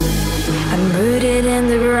I'm rooted in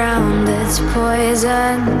the ground that's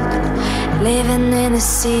poisoned, living in a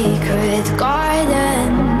secret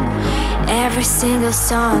garden. Every single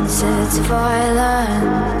sunset's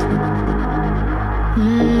violent.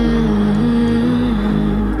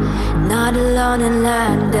 Not alone in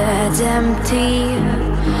land that's empty.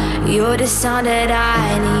 You're the sound that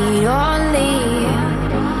I need only.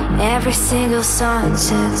 Every single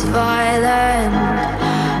sunset's violent.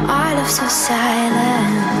 Our love's so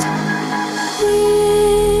silent. Into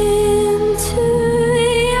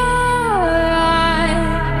your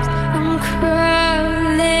eyes, I'm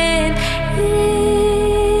crawling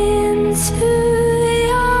into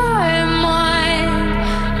your mind.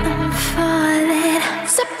 I'm falling,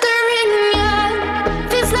 subterranean.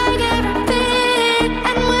 Feels like everything,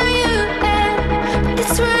 and where you end,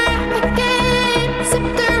 it's where I begin.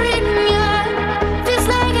 Subterranean. Feels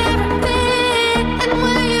like everything, and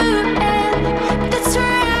where you end, that's where I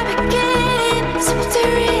begin.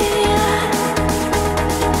 Subterranean.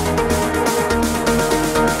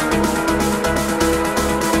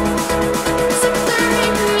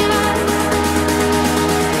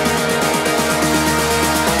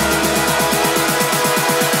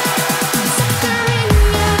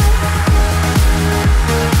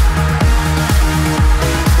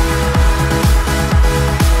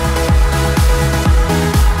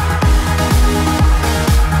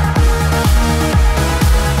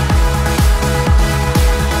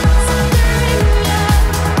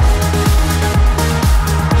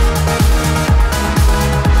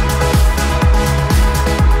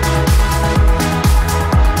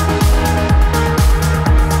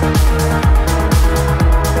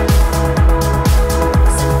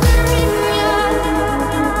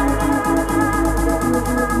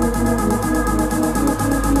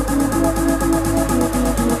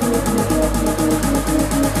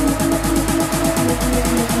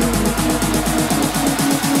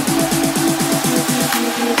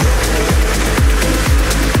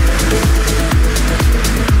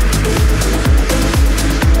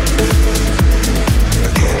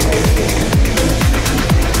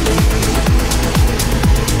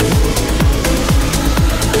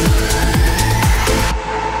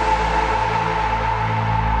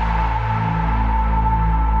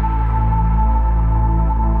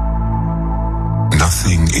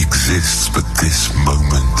 Nothing exists but this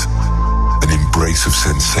moment, an embrace of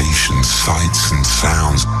sensations, sights and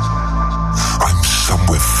sounds. I'm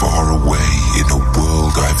somewhere far away in a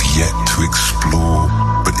world I've yet to explore,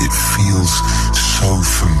 but it feels so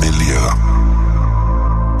familiar.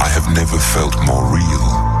 I have never felt more real.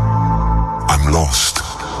 I'm lost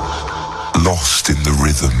in the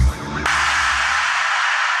rhythm.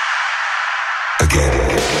 Again.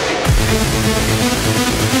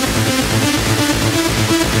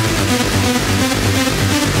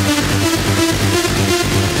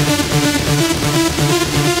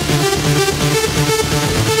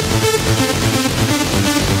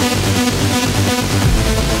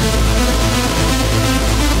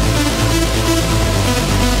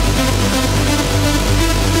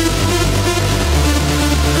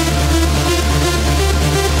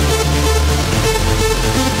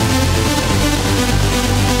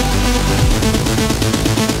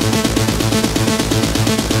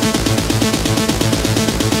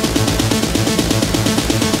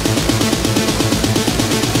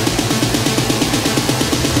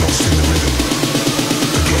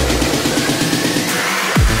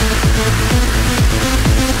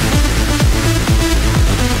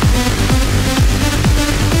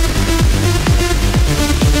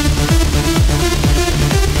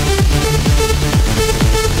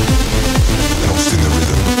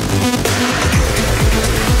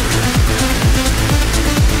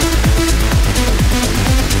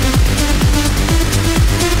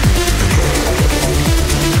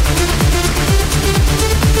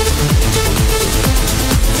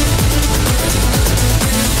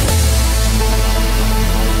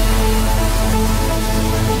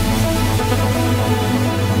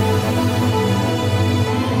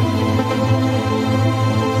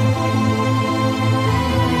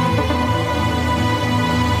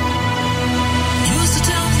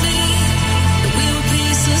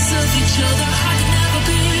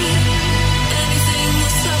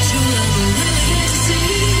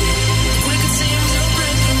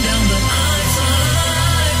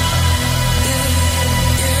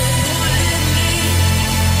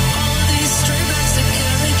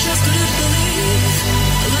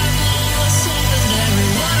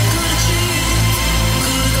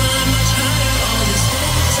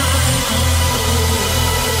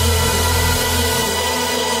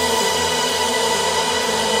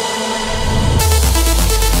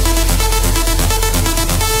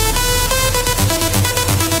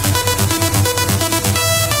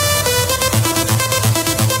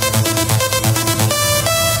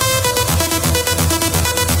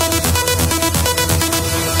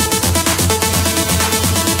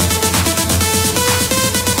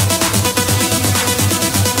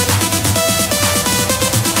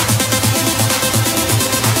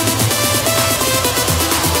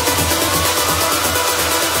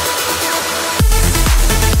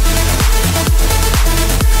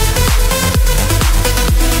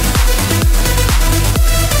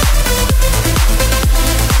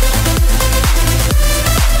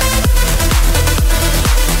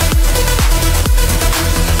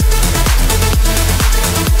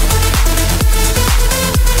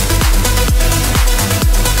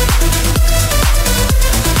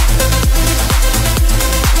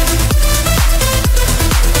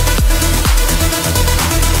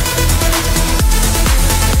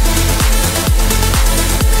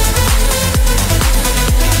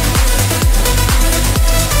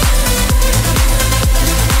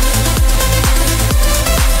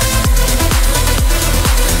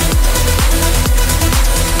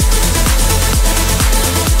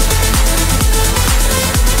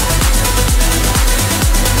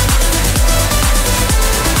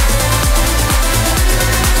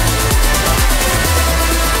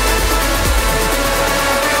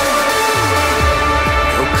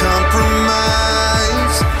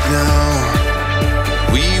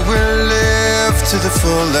 to the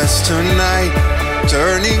fullest tonight,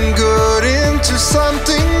 turning good into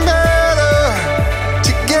something better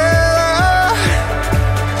together.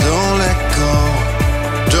 Don't let go,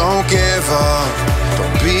 don't give up,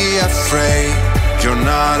 don't be afraid, you're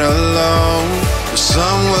not alone. The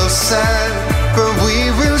sun will set, but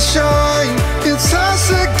we will shine. It's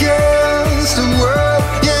us against the world,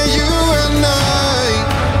 yeah, you and I.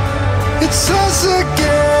 It's us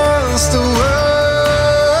against the world.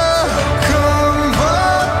 Come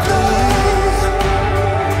what may,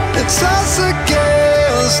 it's us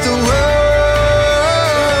against the world.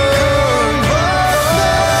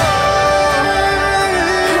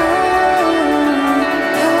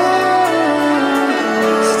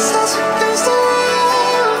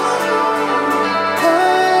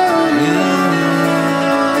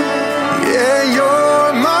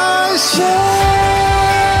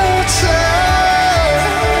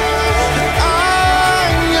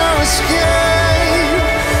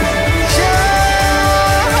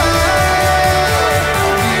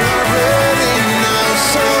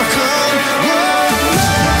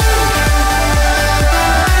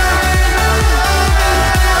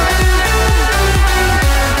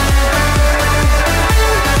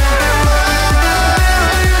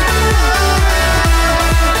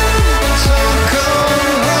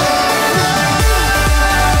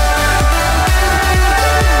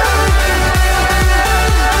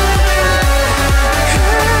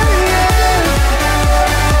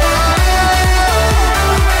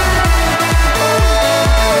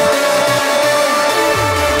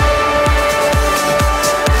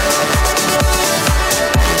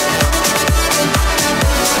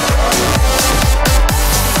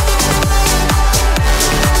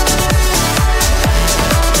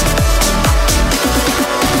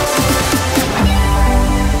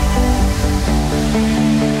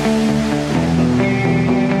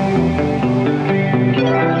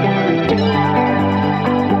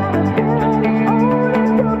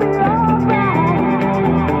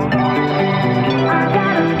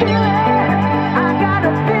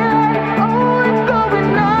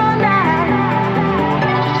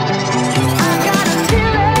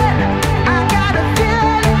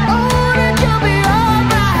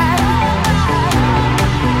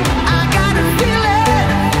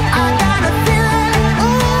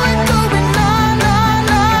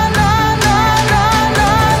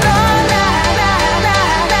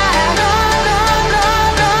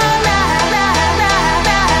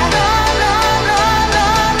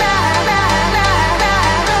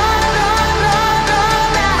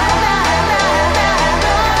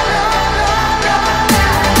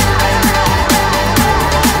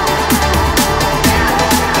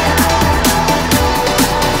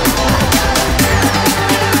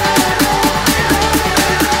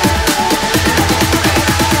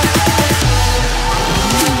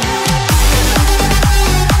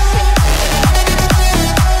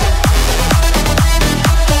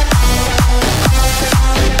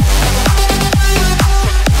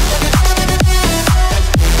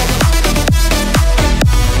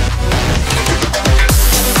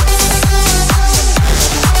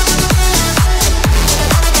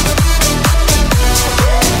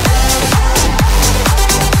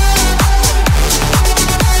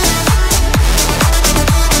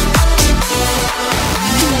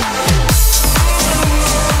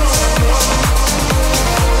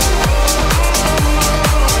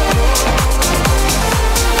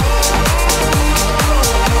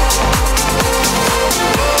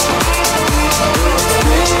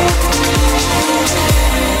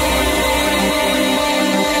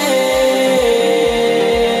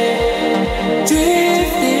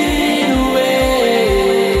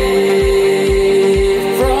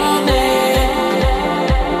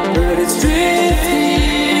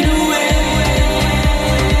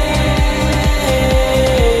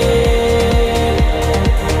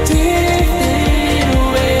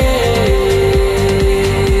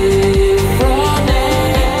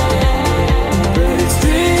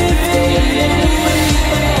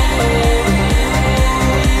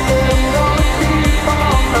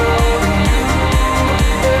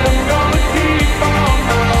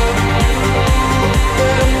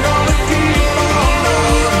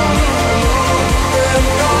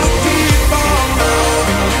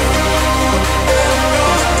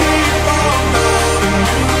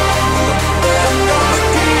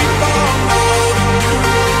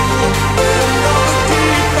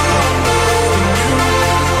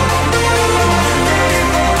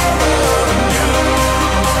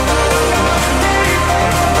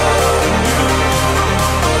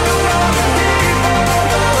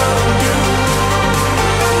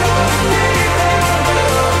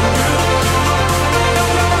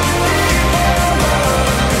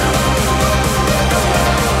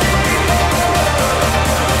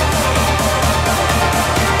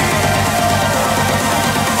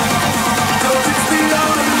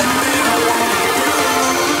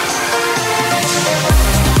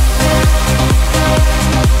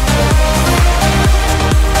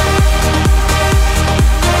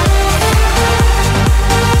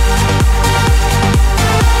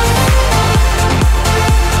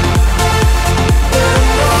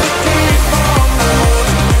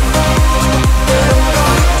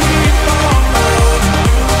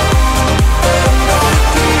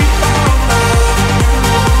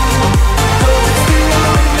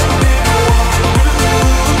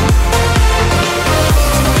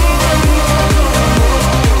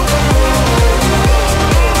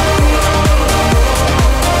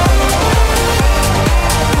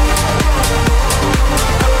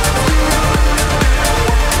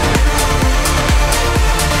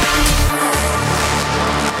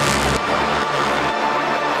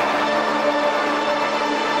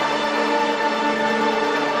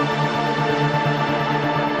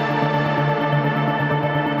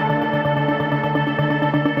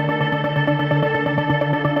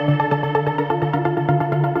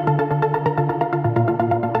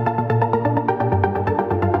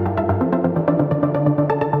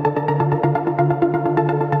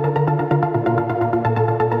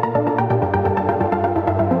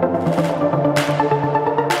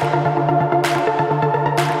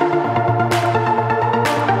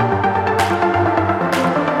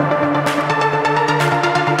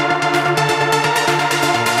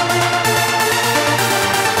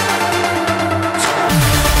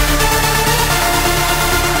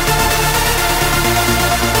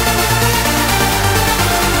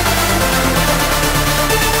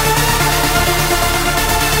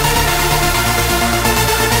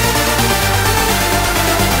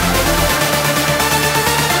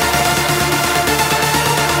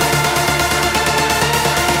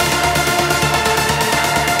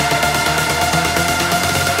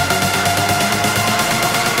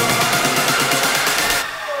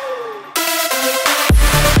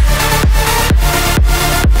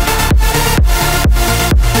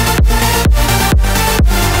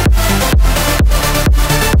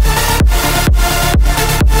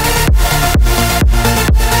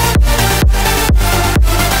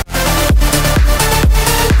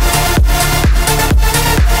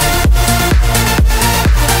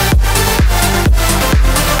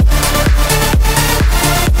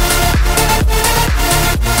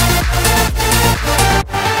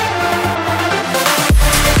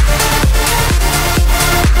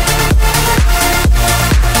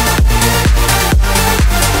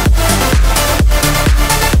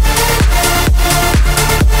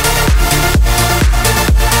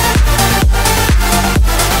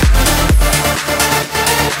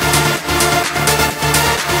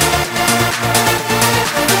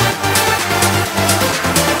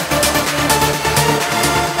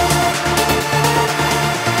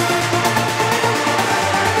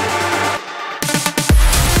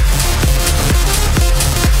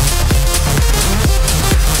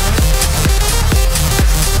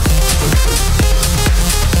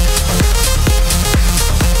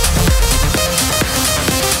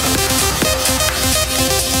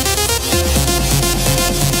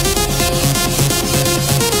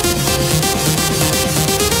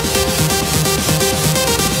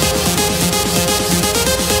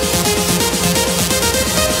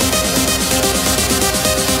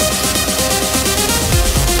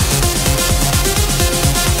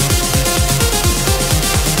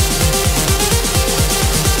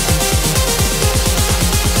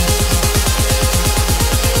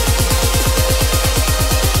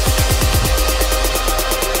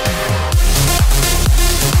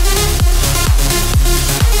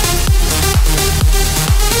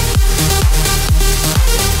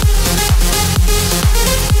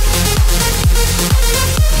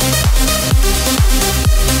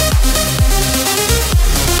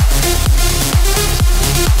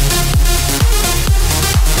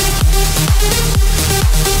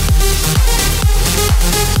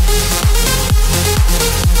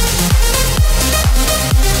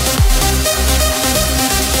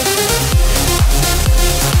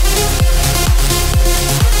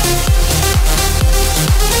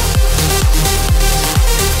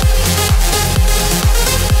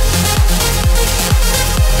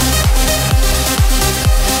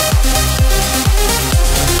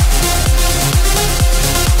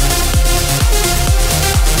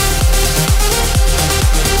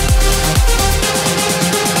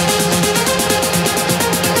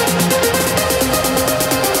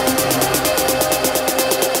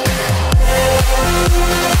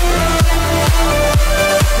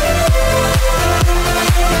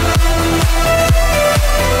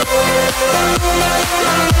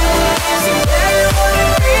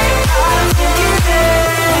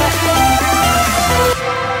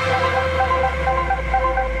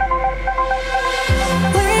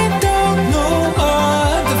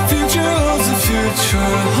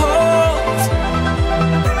 hold.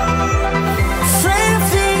 Afraid of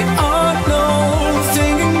the unknown,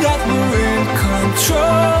 thinking that we're in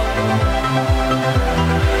control.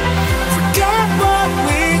 Forget what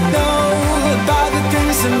we know about the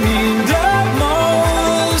things that mean the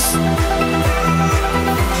most.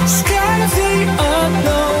 Scared of the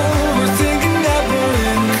unknown, we're thinking that we're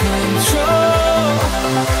in control.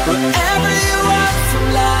 Whatever you want from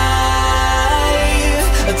life,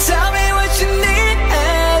 tell me what you need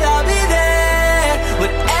and I'll be there.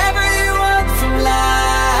 Whatever you want from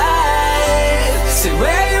life, say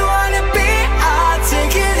where you wanna be, I'll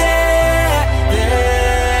take you there.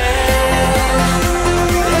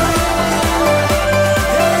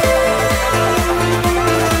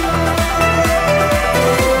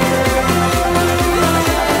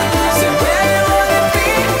 Say where you wanna be,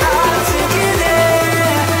 I'll take you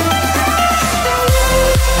there.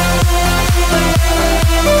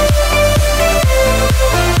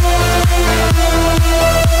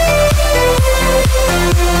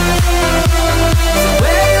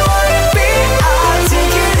 Where you wanna be, I'll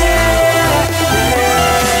take you there.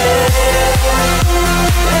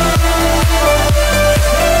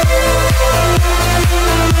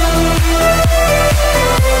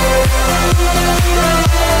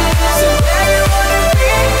 So where you wanna be,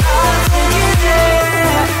 I'll take you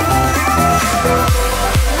there.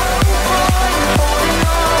 Holding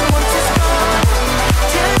on once it's gone,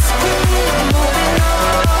 just keep moving on.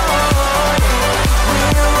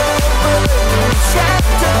 We're open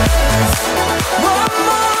chapters. One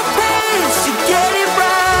more page to get it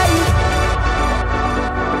right.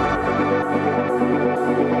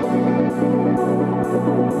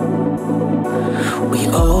 We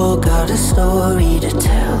all got a story to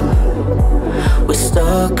tell. We're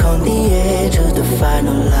stuck on the edge of the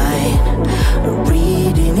final line.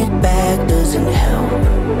 Reading it back doesn't help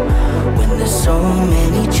when there's so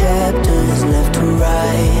many chapters left to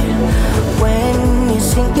write. When you're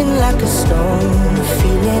sinking like a stone,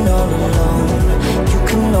 feeling all alone, you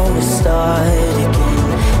can always start again.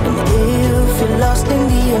 And if you're lost in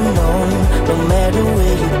the unknown, no matter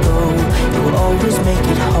where you go, you'll always make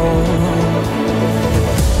it home.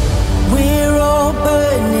 We're all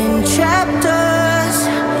burning chapters.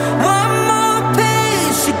 One more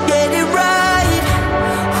page to get it right.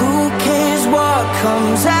 Who cares what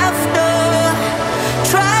comes after?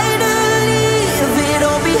 Try to leave it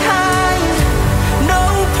all behind. No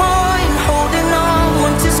point holding on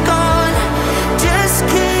once it's gone. Just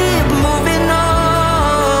keep moving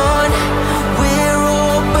on. We're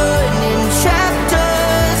all burning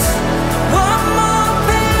chapters.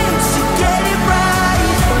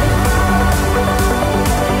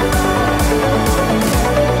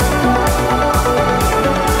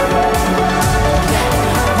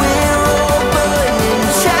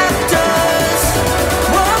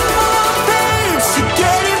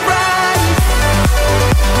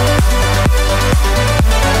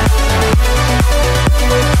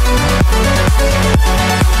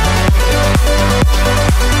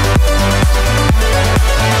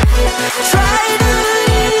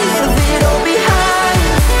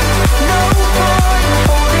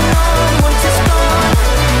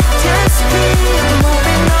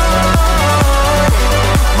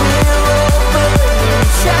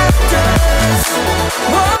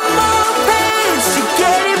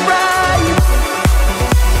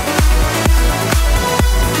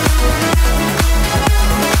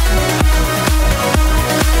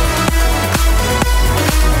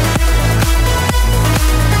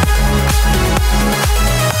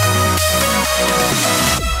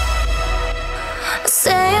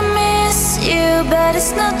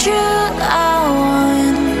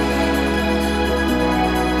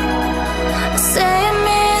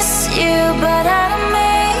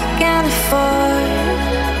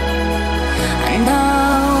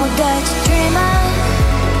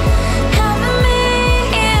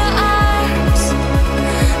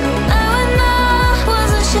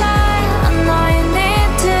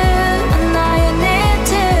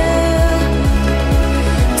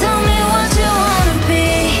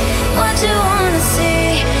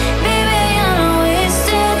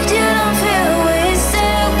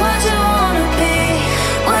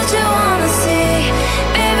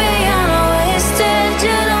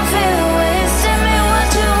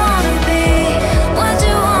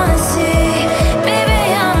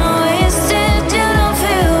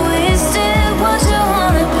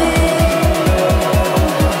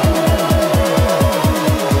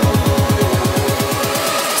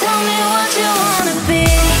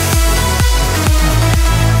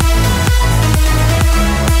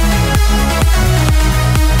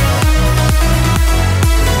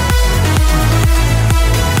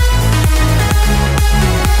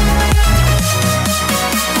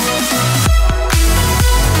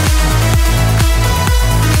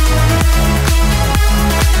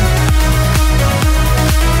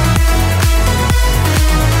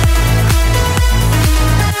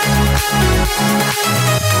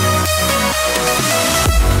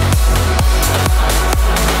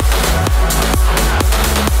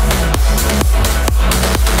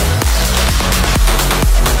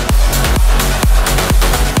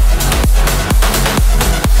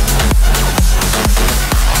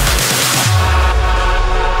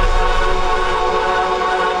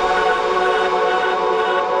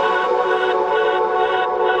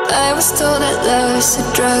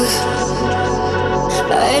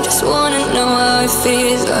 I just wanna know how it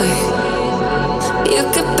feels like. You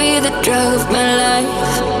could be the drug of my life,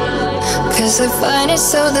 'cause I find it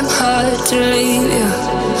so damn hard to leave you.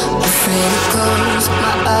 Afraid to close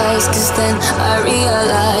my eyes, 'cause then I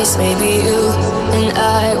realize maybe you and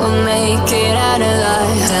I will make it out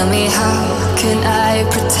alive. Tell me, how can I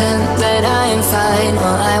pretend that I am fine?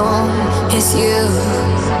 All I want is you.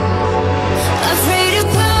 Afraid to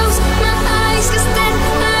close my eyes, 'cause then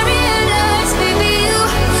I realize maybe you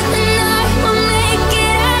and I will make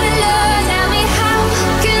it out alive. Tell me, how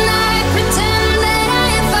can I pretend that I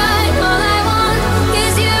am fine? All I want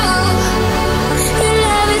is you. Your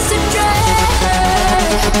love is a drug.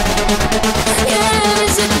 Your love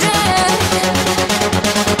is a drug.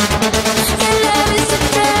 Your love is a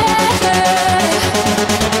drug.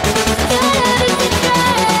 Your love is a drug.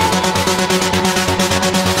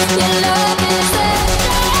 Your love is a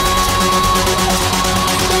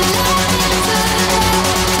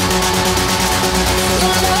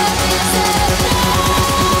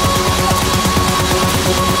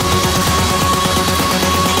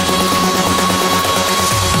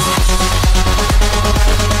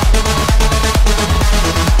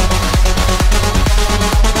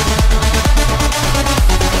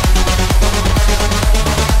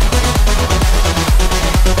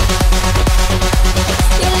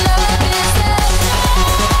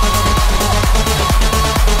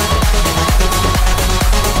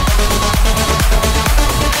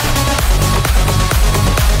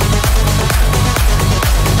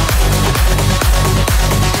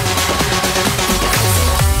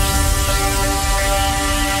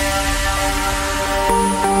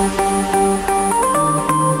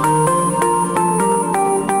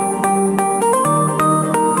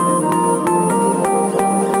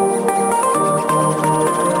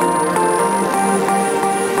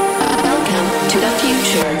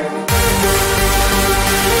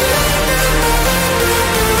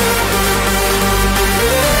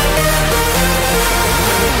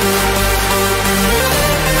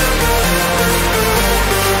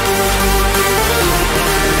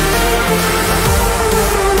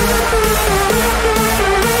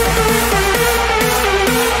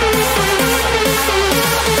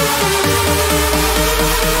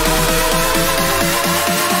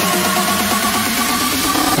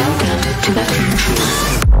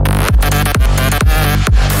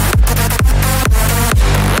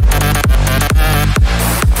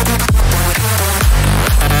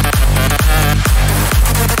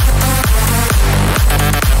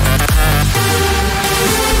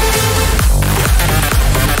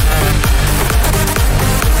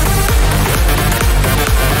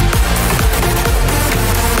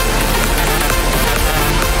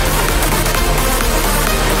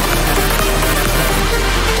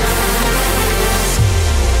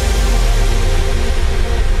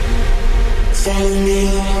Follow me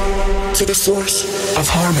to the source of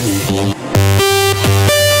harmony.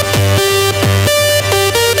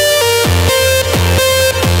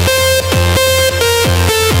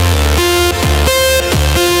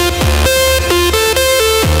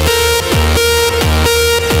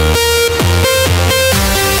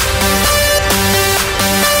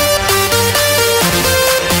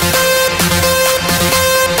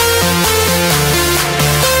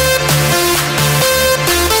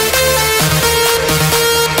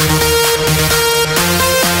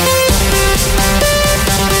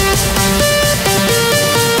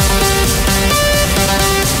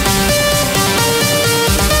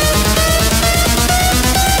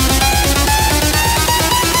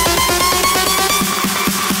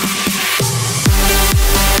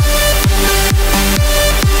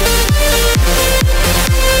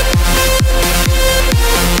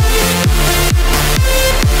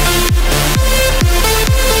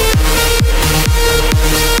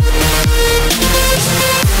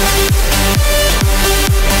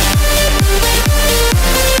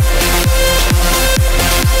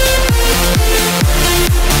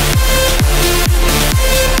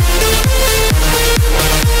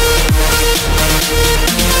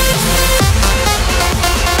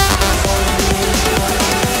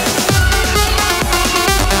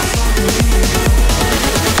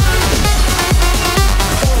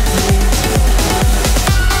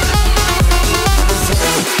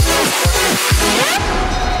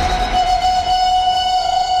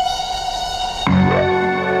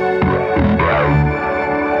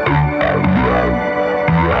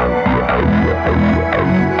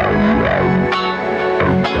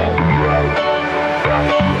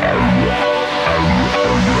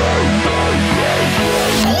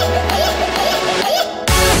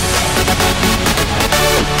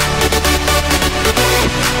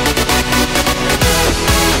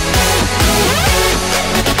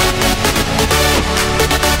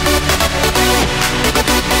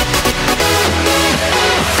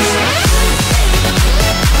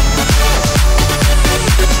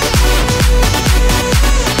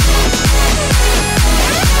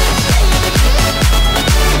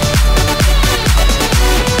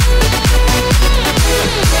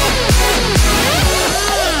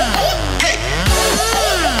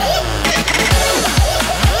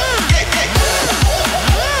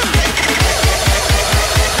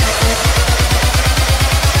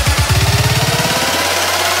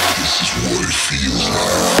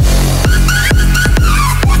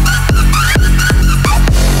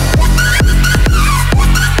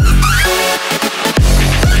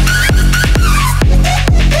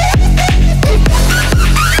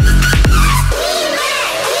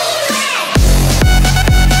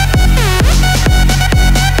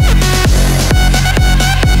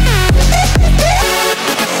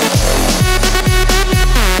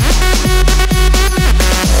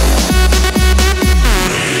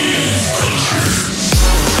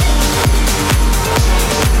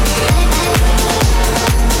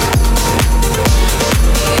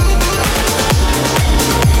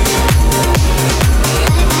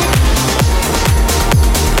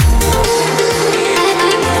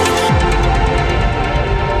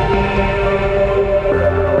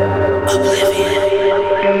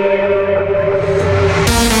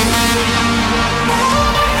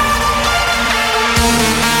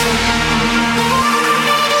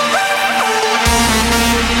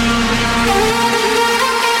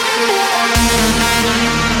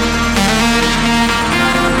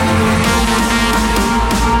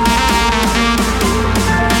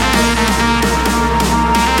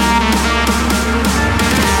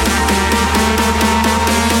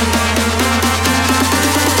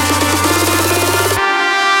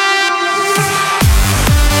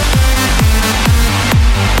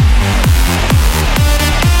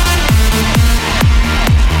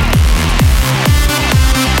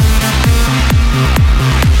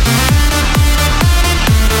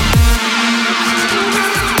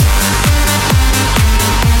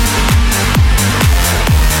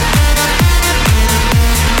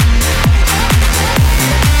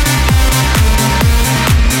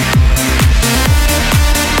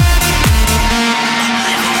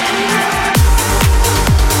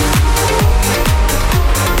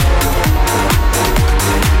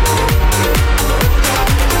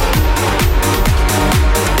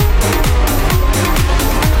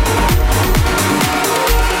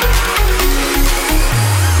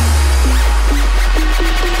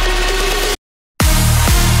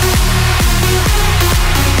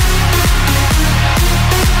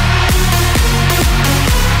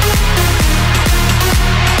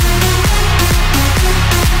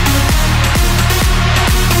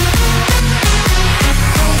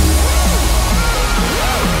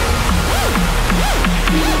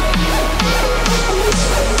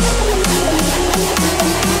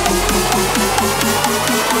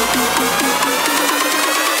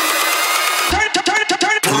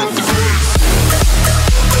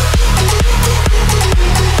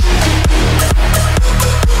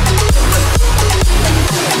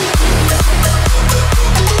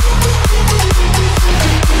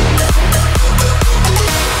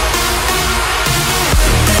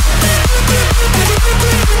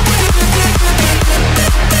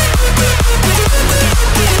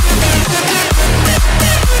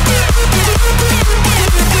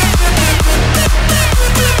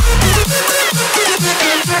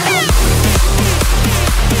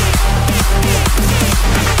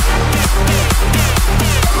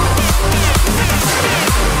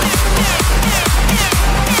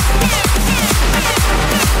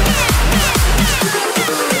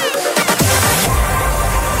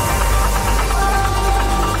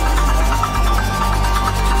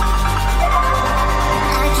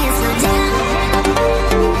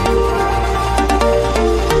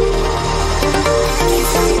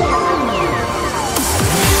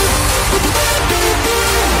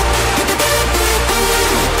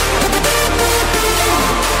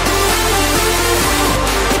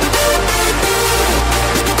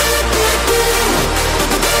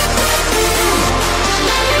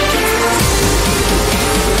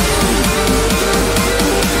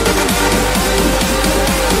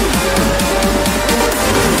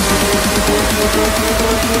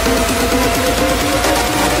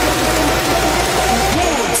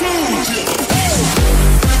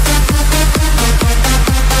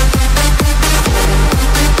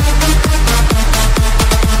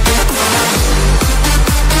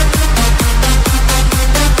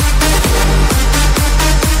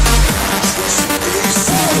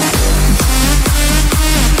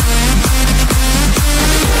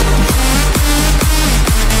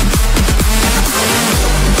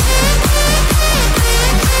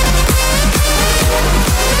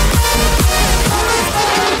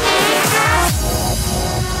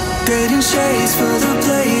 trading shades for the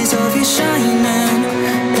blaze of your shining.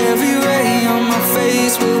 Every ray on my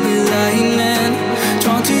face will be lightning.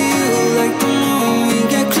 Drawn to you like the moon, we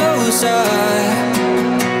get closer.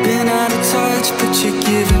 Been out of touch, but you're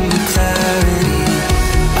giving me clarity.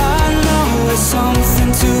 I know it's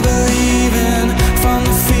something to believe in. From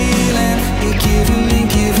the feeling you're giving me,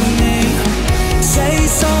 giving me. Say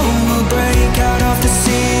so, we'll break out of the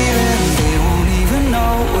ceiling. They won't even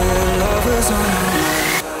know we're lovers on our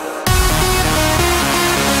way.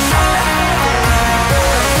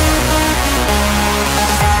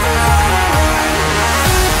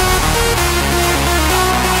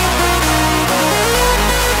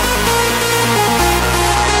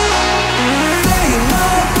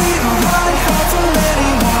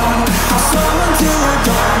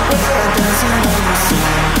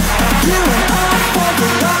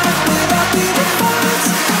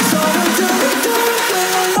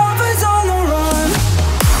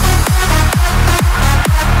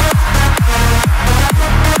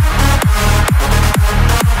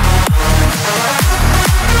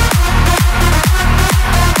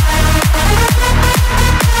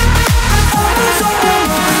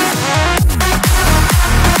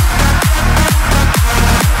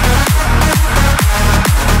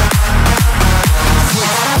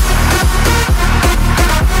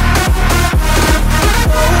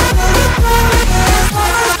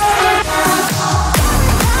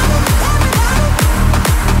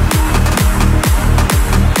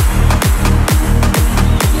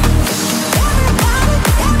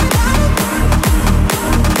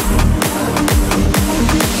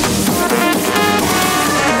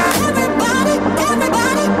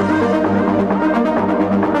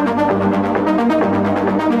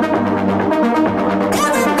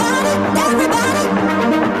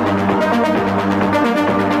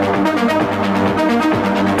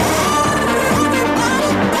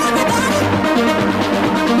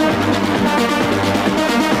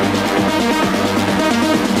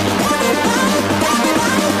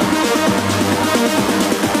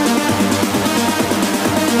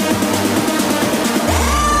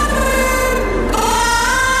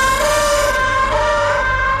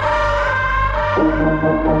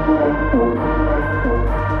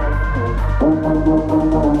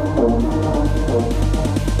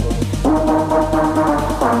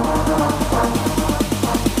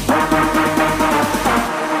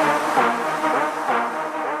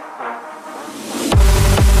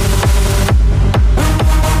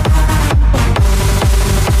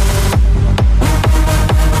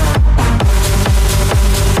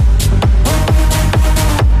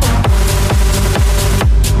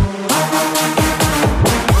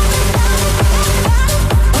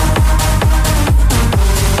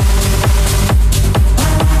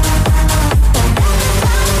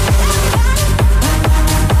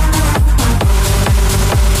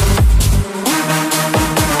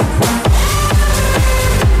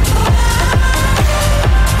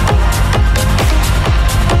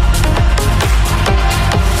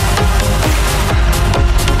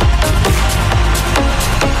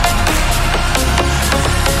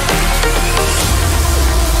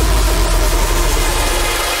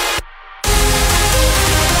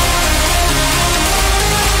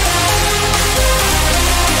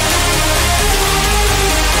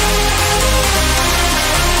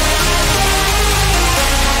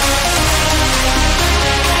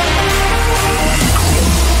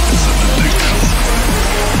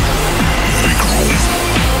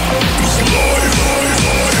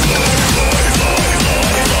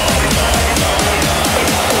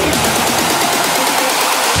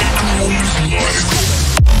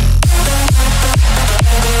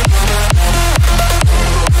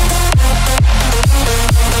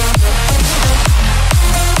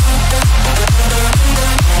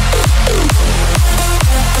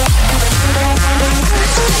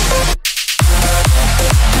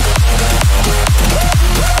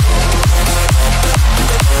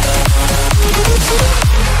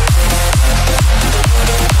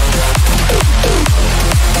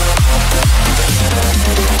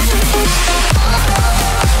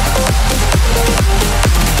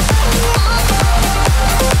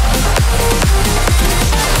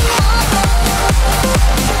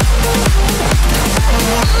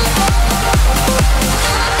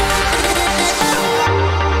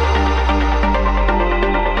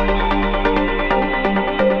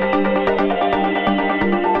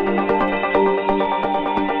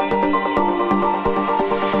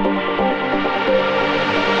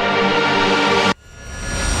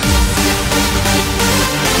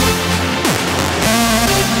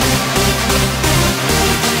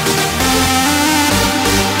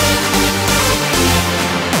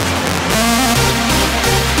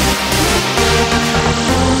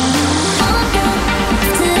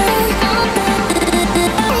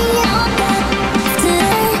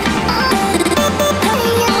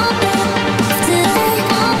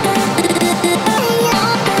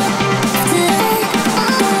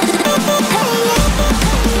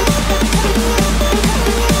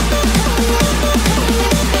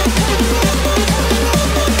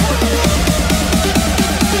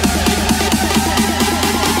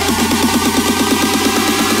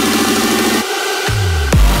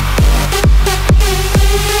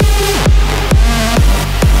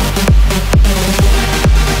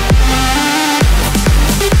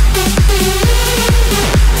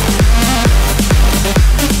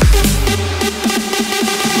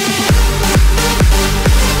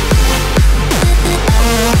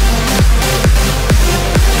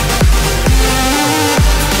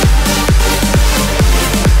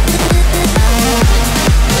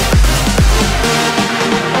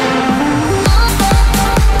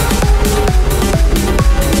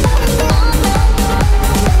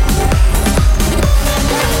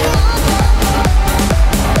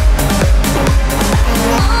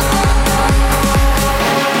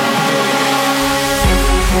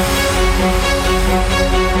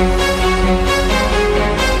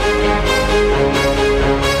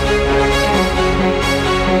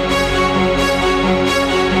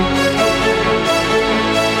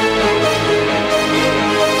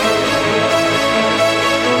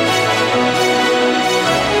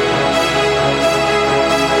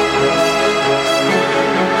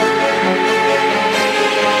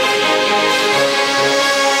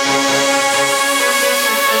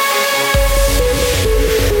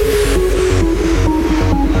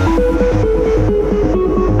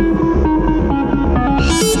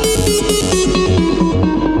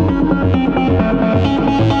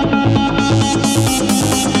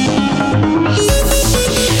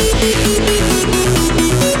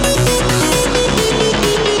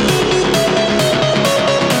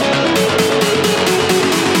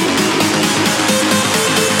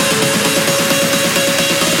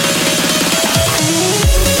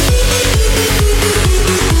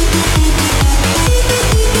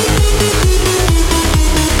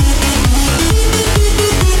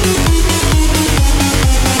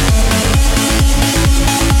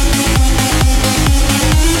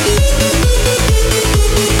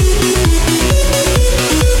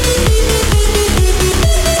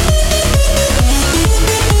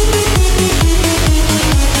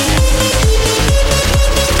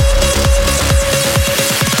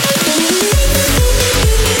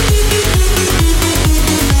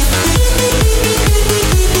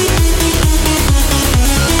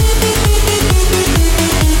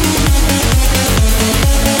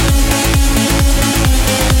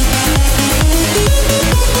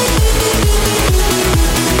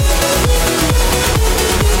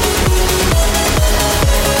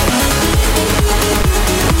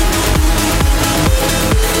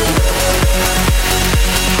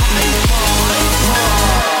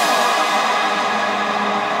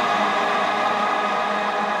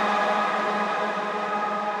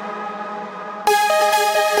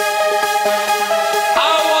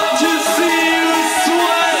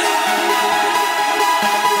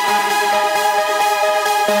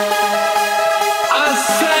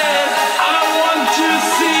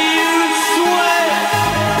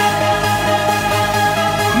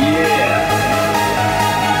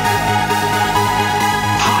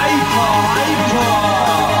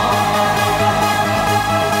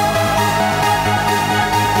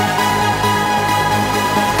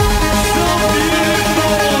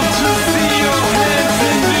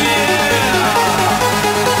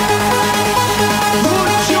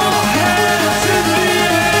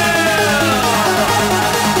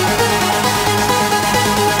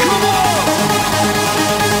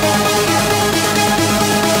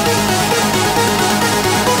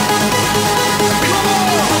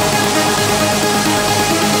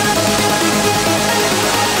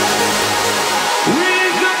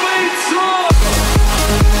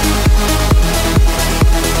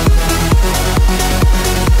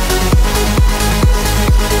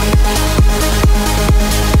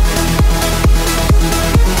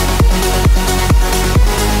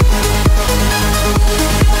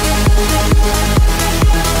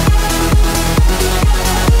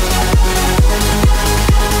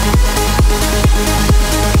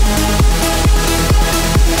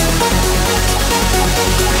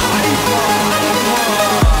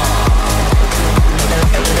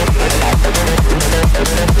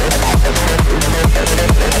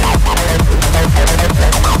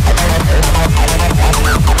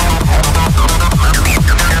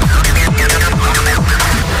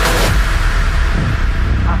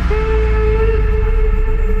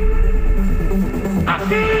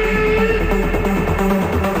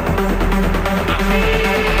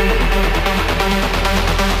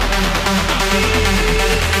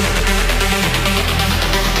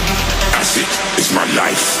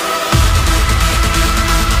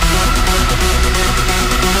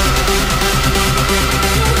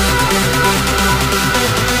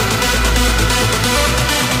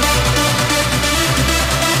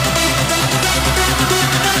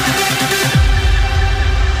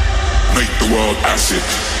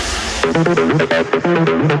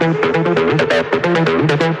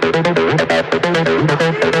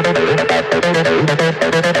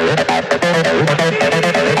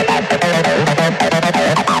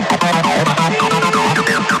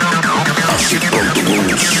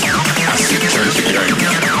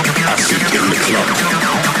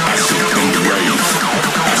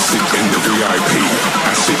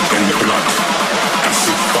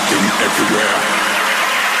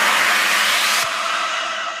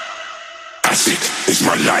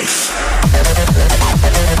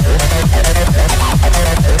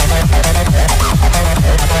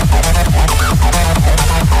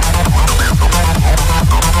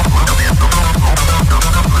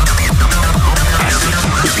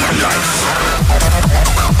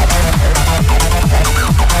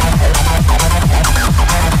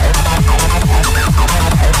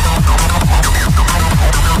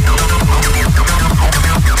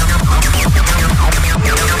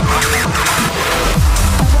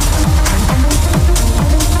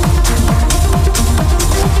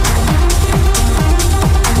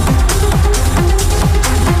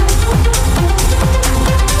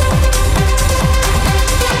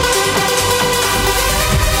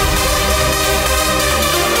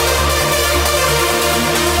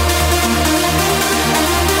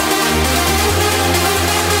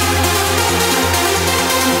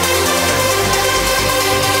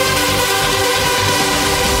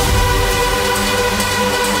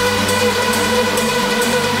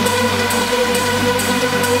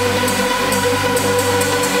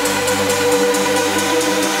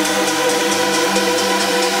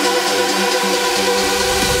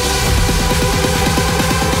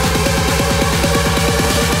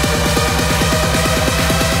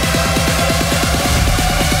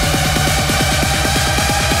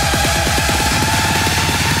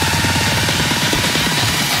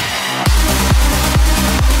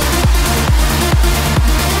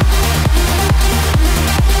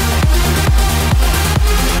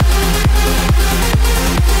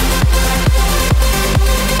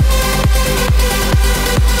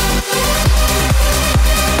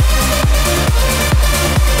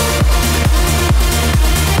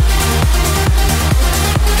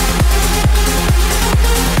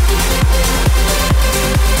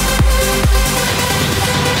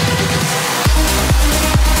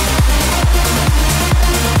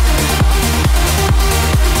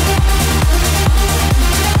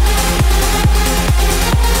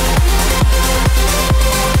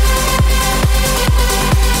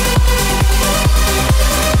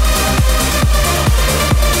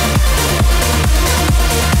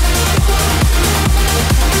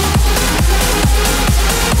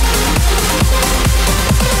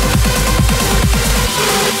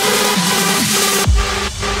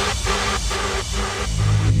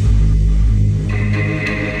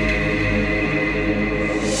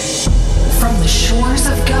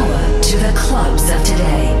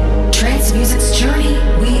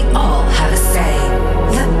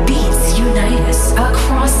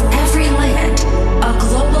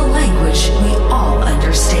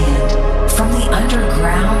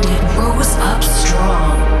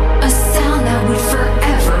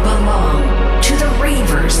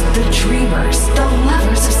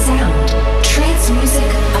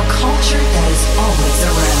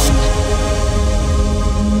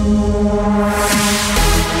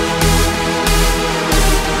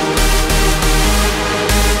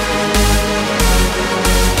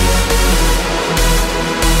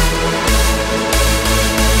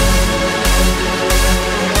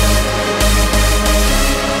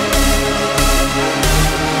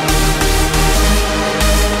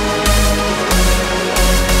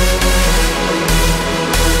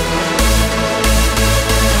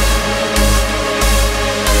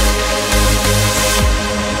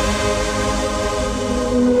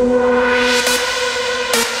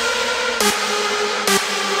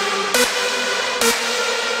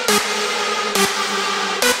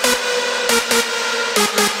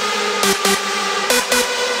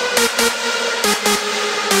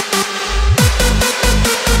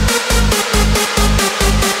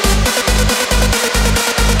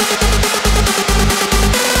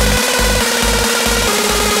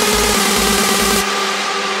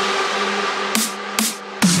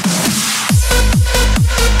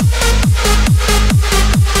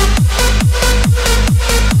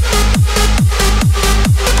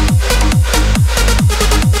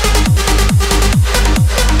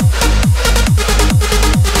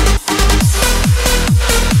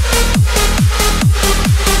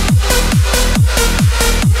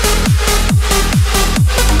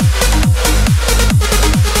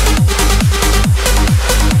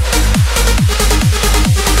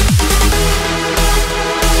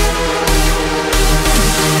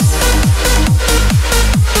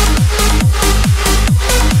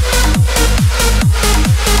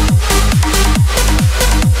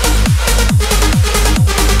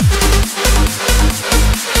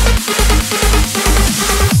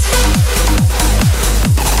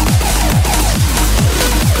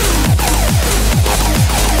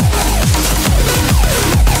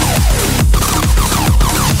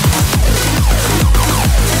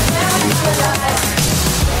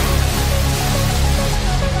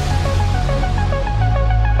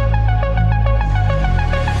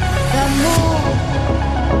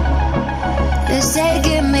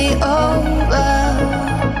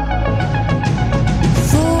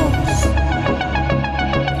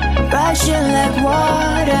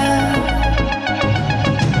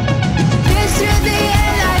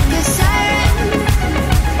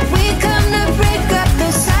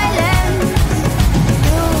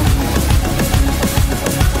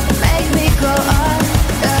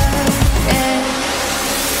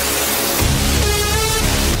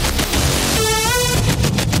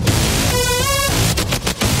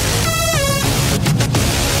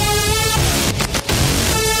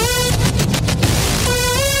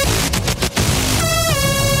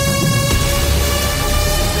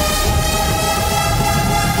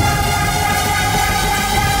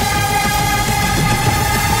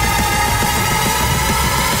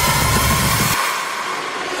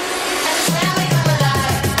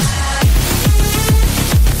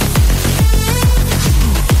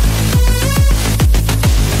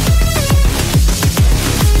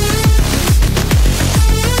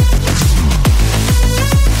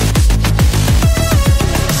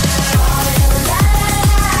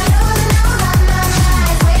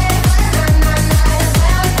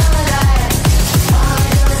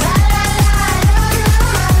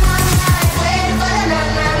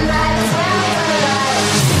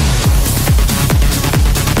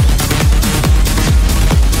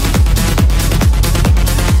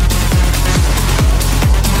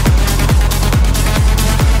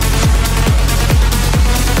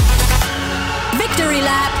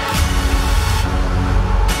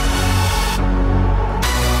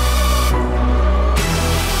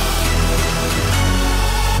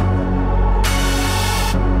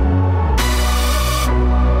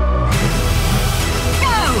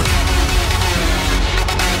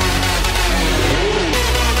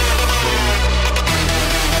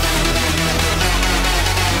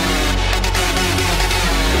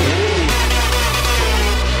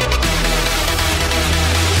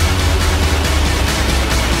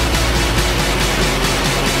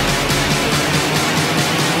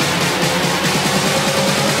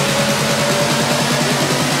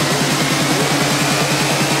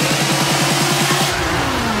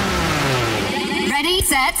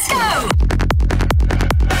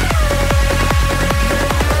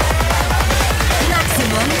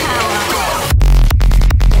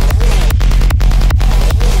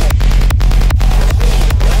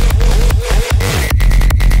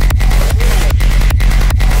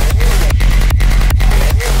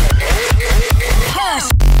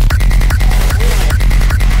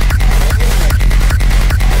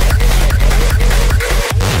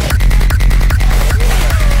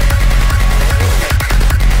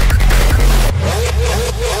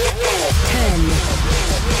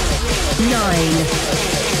 nine,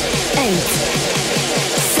 eight,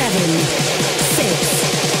 seven, six,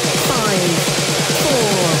 five.